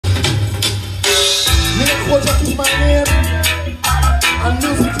Kojak is my name, and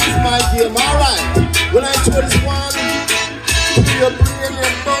music is my game. Alright, when I told this one, to your brain,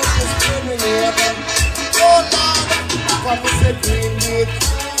 your mouth is screaming here. Oh Lord, Papa said green meat,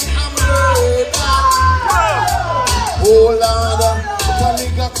 I'm ready. Oh Lord, the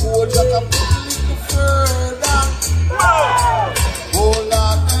nigga Kojak, I put a little further. Oh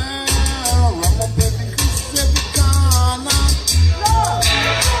Lord, ram up every Chris, every corner.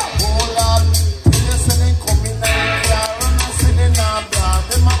 Oh Lord, tell you say they come in and they run and say they not bad.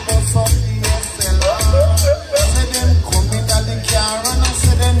 Them a bust up the SLR. Say them come in and they can't run and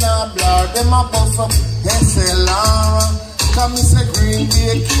say they not bad. Them a bust up the SLR. Come and say green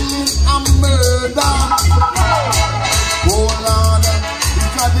day killing and murder. Oh Lord,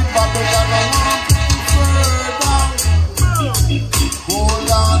 because the Babylon want further. Oh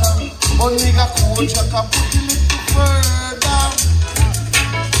Lord, but nigga Kojak a put a little further.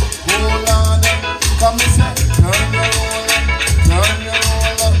 Oh Lord, come and say turn your roller,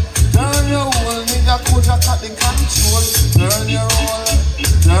 turn your roller, nigga Kojak got the control. Turn your roller,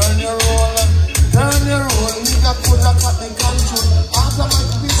 turn your roller, turn your roller, nigga Kojak got the control. Automatic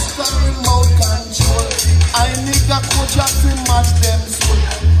pistol remote control. I nigga Kojak to match them soul.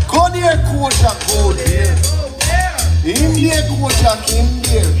 Go there Kojak, go there. In there Kojak, in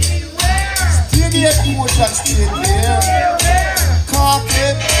there. Stay there Kojak, stay there. Cock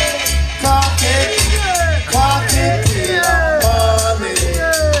it, cock it, cock it till morning.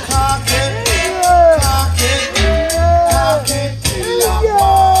 Cock it, cock it, cock it till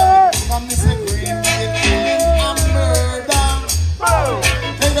morning. Come me say green, killing and murder.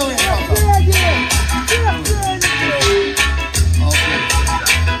 Take away, Papa. Okay.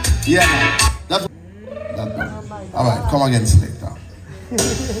 Yeah, man. That's that one. All right, come again, selector.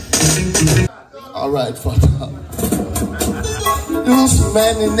 All right, Father. Those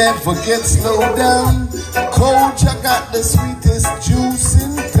men never get slowed down. Kojak got the sweetest juice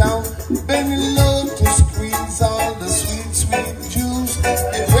in town. Benny love to squeeze all the sweet, sweet juice.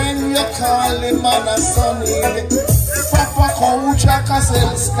 And when you call him on a sunny, Papa Kojak a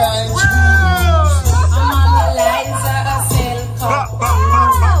sell sky juice. Mama Liza a sell cup.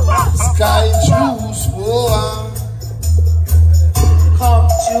 Sky juice, whoa. Cup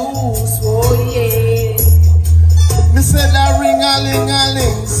juice, oh yeah. Me said a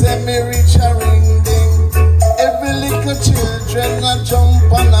ring-a-ling-a-ling, say me reach a ring-ding. Every little children a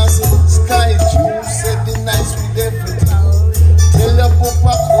jump and a say sky juice, say the nice with everything. Tell your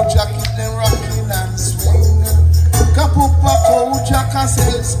Papa Kojak keep them rocking and swing. Cause Papa Kojak a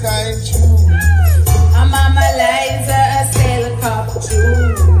sell sky juice. And Mama Liza a sell cup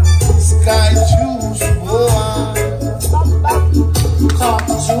juice. Sky juice, oh. Cup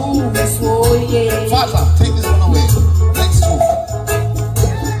juice, oh yeah. Father, take this one away. Next two.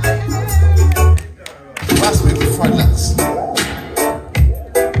 Last week before dance.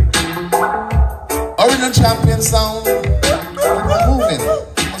 Original champion sound. Moving.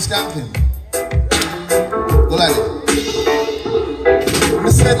 I'm stamping. Go like it. Me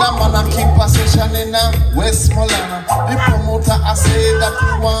say that man a keep possession in Westmoreland. The promoter I say that he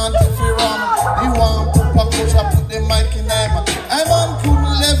want if he run. He want Papa Kojak put the mic in him. I man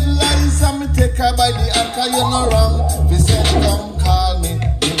couldn't levelize and me take her by the anchor, you no wrong. If he said come call me,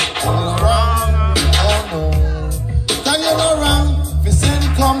 you no wrong. Oh no, cause you no wrong. If he said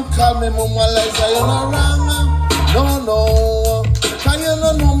come call me, Mama Liza, you no wrong. No, no, cause you no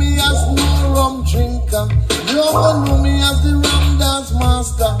know me as no rum drinker. You don't know me as the rum dance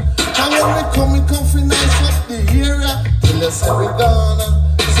master. Cause when we come fi nice up the area. Till you say we gone.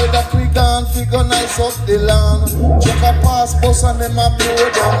 Say that we gone, fi go nice up the land. Check a pass bus and them a blow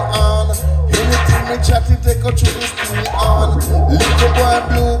down on. Anything we chatty take a through the steel on. Little boy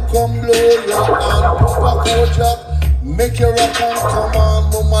blue come blow your hand. Papa Kojak, make your rock and come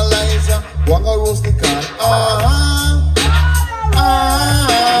on. Mama Liza, wanga roast the can.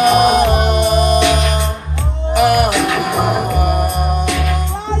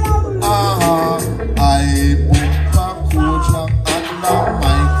 I Papa Kojak and the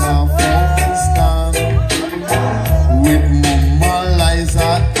microphone stand with Mama Liza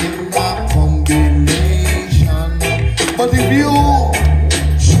in a combination. But if you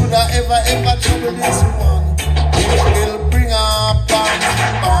should have ever trouble this one, it will bring a bang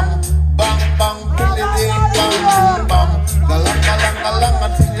bang bang bang bang bang bang. Galanga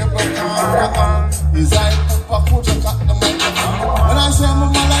till you break off. Is I Papa Kojak at the microphone. When I say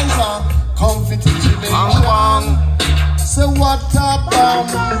Mama Liza, come fit in the say what a bam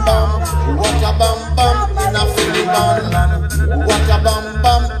bam, what a bam bam in a Philly land. What a bam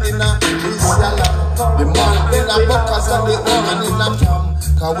bam in a Israel. The man in a Buckers and the woman in a Tom.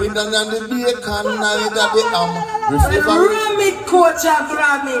 Cause we done on the bacon, neither the Ram it, Kojak,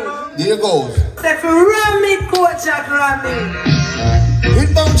 ram it. There goes. If ram it, Kojak, ram it.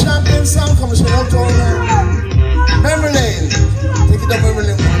 Hit down champion sound, come straight out on Memory Lane. Take it up Memory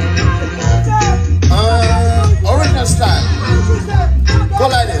Lane. Original style. Go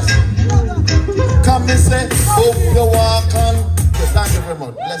like this. Come and say, hope you walk on. Yes, thank you very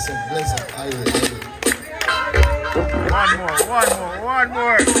much. Bless him, bless him. Aye. One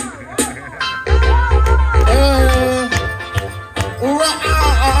more.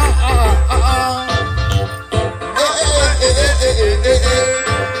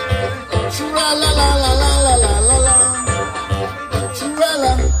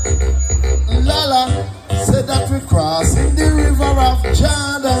 Say that we crossing the river of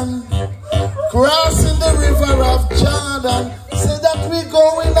Jordan. Crossing the river of Jordan. Say that we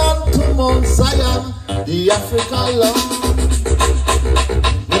going on to Mount Zion, the African land.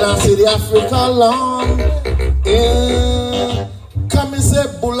 When I say the African land, yeah. Come and say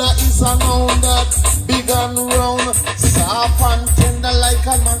Bulla is a noun that big and round, soft and tender like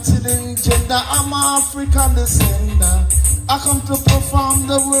a non-sitting gender. I'm an African descender. I come to perform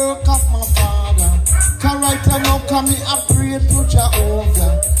the work of my father. Cause right now, come me I pray to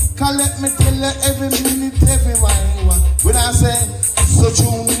Jehovah. Cause let me tell you every minute, every while. When I say, so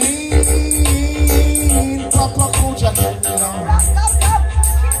tune in, Papa Kojak.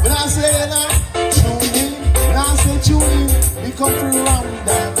 When I say, tune in, when I say tune in, we come to round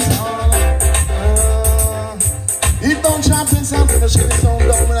that song. It don't champion sound, when I shake the sound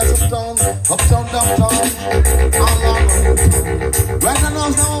down, when I say down, uptown, downtown. Right now,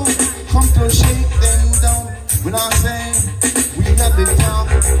 come to shake them down. When I say, we got the town.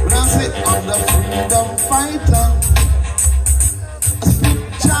 When I say, I'm the freedom fighter, a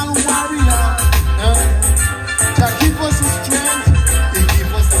spiritual warrior. Jah give us the strength, He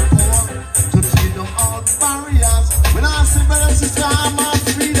give us the power to tear down all barriers. When I say, brother and sister, I'm a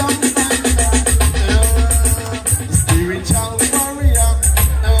freedom fighter, a spiritual warrior.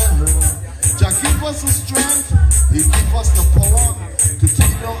 Jah give us the strength, He give us the power to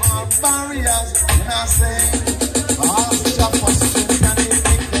tear down all barriers. When I say, Jah for strength and He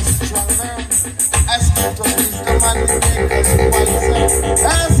make us stronger. Asking for wisdom and He make us wiser.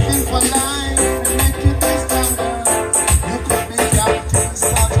 Asking for life, make it stronger. You could be captain,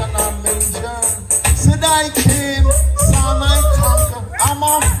 sergeant, or major. Said I came, son I conquer. I'm a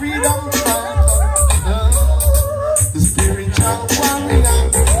freedom fighter, the spiritual warrior.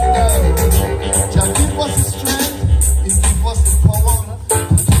 Jah give us the strength, He give us the power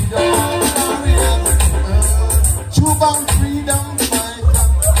to keep all barriers. True born freedom fighter,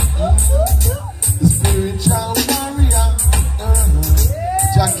 the spiritual warrior.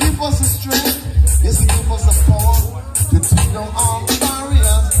 Jah give us the strength, yes, He give us the power to tear down all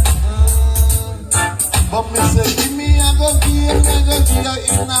barriers. But me say, give me a go give you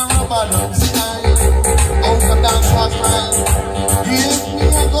in a rubber dub style, out of dancehall style. Give me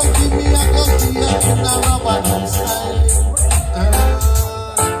a go give you in a rubber dub style.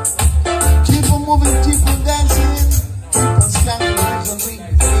 Keep on moving, keep on dancing, keep on skanking, keep on weak,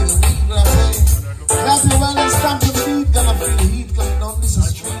 I say. Clap your hands and stamp your feet, gonna feel the heat coming down this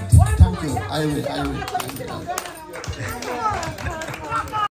street. Thank you, I will.